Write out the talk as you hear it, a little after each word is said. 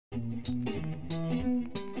Good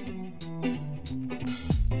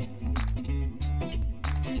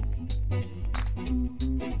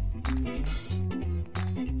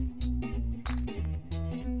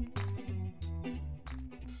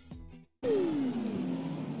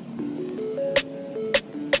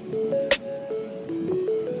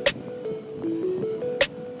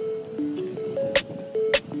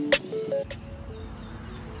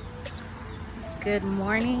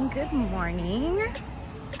morning, good morning.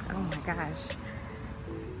 Oh my gosh.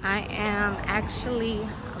 I am actually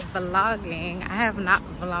vlogging. I have not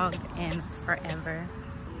vlogged in forever,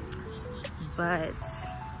 but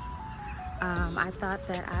I thought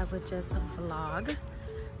that I would just vlog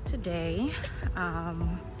today,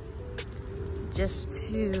 just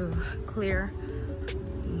to clear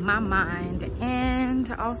my mind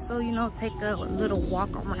and also, you know, take a little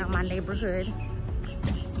walk around my neighborhood.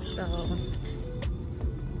 So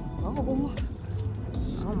oh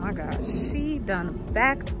my gosh, she done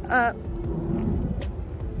backed up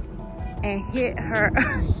and hit her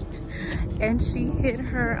and she hit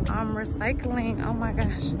her recycling. Oh my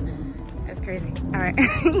gosh, that's crazy. All right.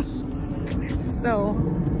 So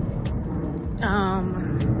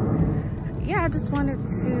yeah, I just wanted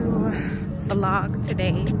to vlog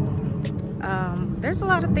today. There's a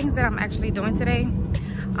lot of things that I'm actually doing today.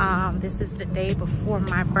 This is the day before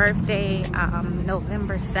my birthday,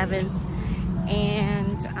 November 7th,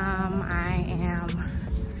 and I am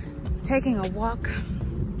taking a walk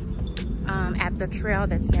at the trail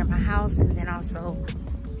that's near my house, and then also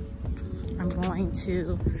I'm going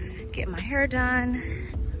to get my hair done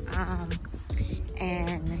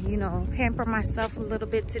and, you know, pamper myself a little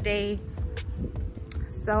bit today.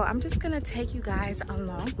 So I'm just gonna take you guys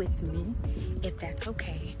along with me, if that's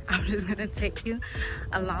okay. I'm just gonna take you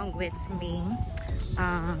along with me,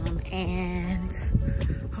 and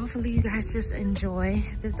hopefully you guys just enjoy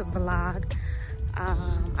this vlog.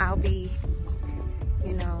 I'll be,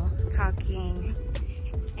 you know, talking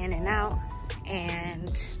in and out.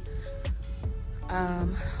 And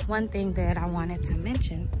one thing that I wanted to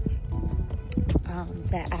mention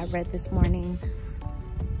that I read this morning,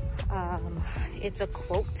 it's a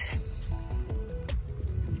quote,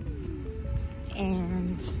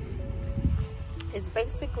 and it's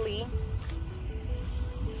basically,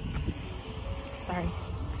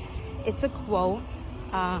 it's a quote.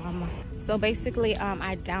 So basically,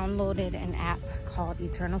 I downloaded an app called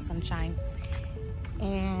Eternal Sunshine,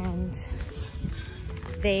 and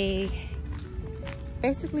they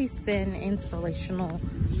basically send inspirational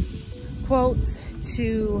quotes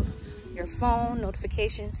to your phone,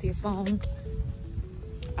 notifications to your phone.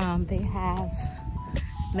 They have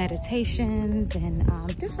meditations and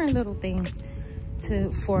different little things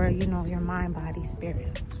for, you know, your mind, body,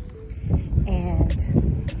 spirit. And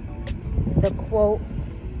the quote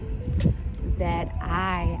that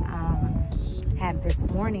I had this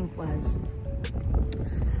morning was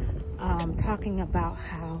talking about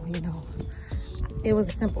how, you know, it was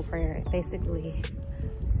a simple prayer, basically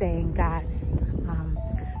saying, God,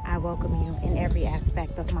 I welcome you in every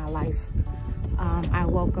aspect of my life. I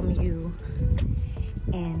welcome you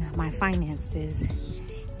in my finances,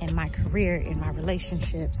 in my career, in my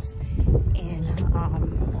relationships, in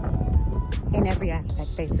every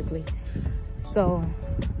aspect, basically. So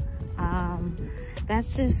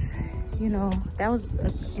that's just, you know, that was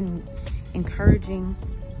an encouraging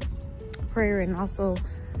prayer, and also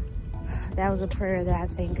that was a prayer that I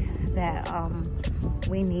think that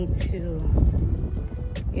we need to,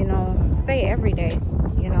 you know, say every day,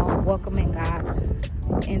 you know, welcoming God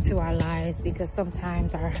into our lives, because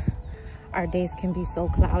sometimes our days can be so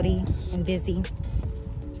cloudy and busy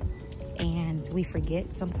and we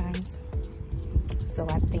forget sometimes. So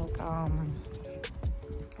I think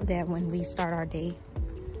that when we start our day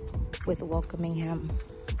with welcoming him,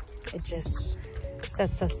 it just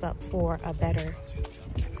sets us up for a better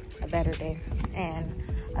day and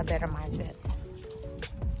a better mindset.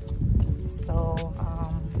 So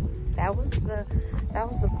that was the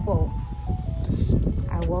quote.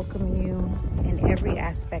 I welcome you in every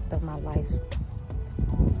aspect of my life.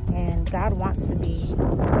 And God wants to be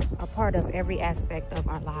a part of every aspect of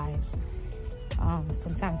our lives.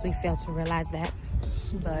 Sometimes we fail to realize that,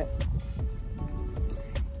 but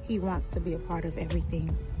he wants to be a part of everything.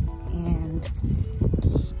 And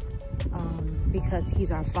because he's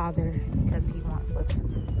our Father, because he wants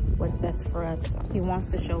what's best for us, he wants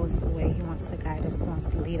to show us the way, he wants to guide us, he wants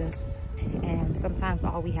to lead us. And sometimes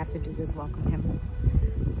all we have to do is welcome him.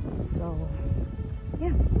 So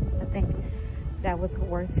yeah, I think that was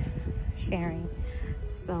worth sharing.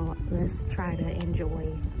 So let's try to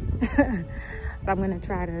enjoy. So I'm gonna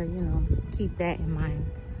try to, you know, keep that in mind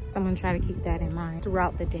So I'm gonna try to keep that in mind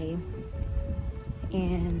throughout the day.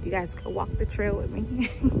 And you guys can walk the trail with me.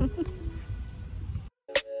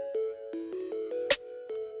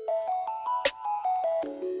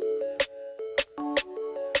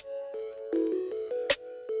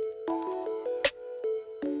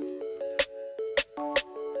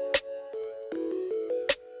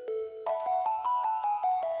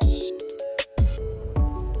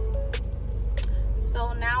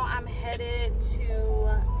 So now I'm headed to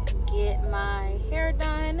get my hair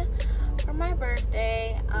done for my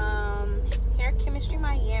birthday. Hair Chemistry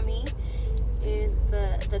Miami is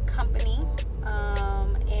the company,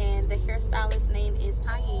 and the hairstylist name is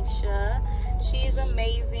Taisha. She's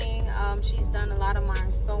amazing. She's done a lot of my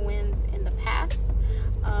sew-ins in the past,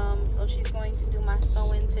 so she's going to do my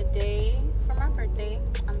sew-in today for my birthday.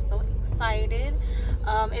 I'm so excited.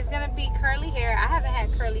 It's gonna be curly hair. I haven't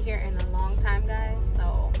had curly hair in a long time, guys,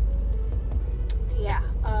 so yeah,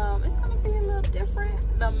 it's gonna be a little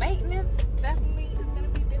different. The maintenance definitely is gonna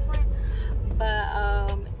be different, but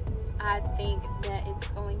I think that it's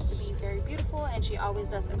going to be very beautiful, and she always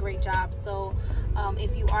does a great job. So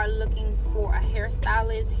if you are looking for a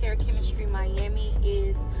hairstylist, Hair Chemistry Miami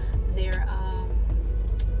is their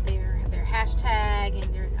hashtag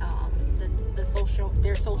and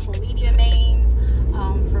their social media names,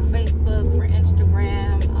 for Facebook, for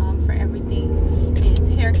Instagram, for everything. It's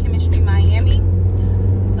Hair Chemistry Miami.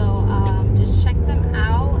 So just check them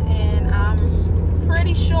out, and I'm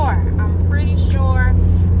pretty sure,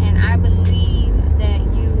 and I believe that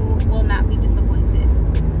you will not be disappointed.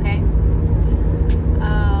 Okay.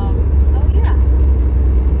 So yeah.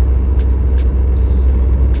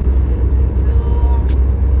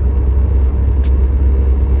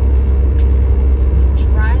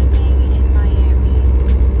 Driving in Miami.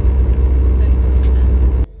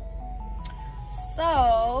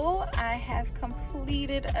 So I have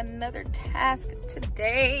completed another task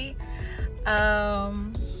today.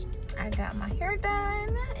 I got my hair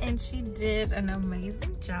done, and she did an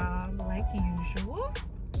amazing job like usual.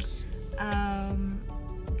 And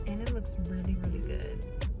it looks really, really good.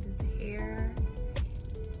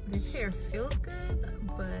 This hair feels good,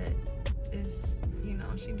 but it's, you know,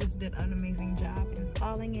 she just did an amazing job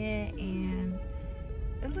installing it, and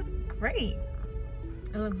it looks great.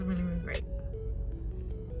 It looks really, really great.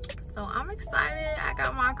 So I'm excited. I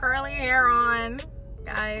got my curly hair on,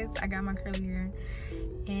 guys. I got my curly hair,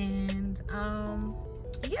 and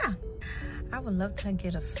yeah, I would love to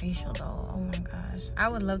get a facial though. Oh my gosh, I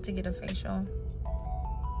would love to get a facial.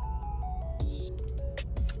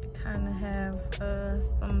 I kind of have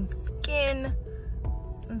some skin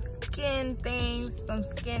things, some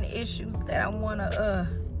skin issues that I want to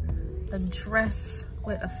address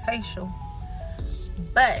with a facial,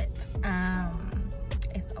 but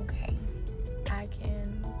it's okay. I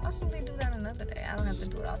can possibly do that another day. I don't have to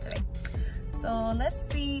do it all today. So let's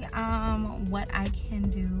see what I can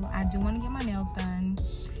do. I do want to get my nails done,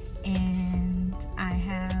 and I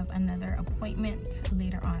have another appointment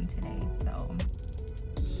later on today. So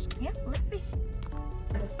yeah, let's see.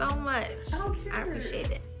 So much. I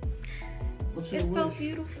appreciate it. It's so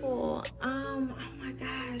beautiful. Oh my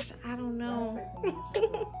gosh, I don't know.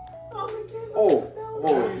 Oh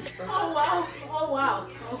wow. Oh wow.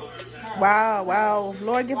 Wow.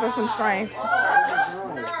 Lord, give us some strength. Yo,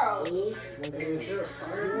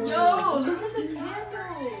 look at the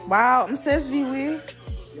candle. Wow, I'm says you will.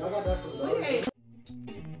 Wait.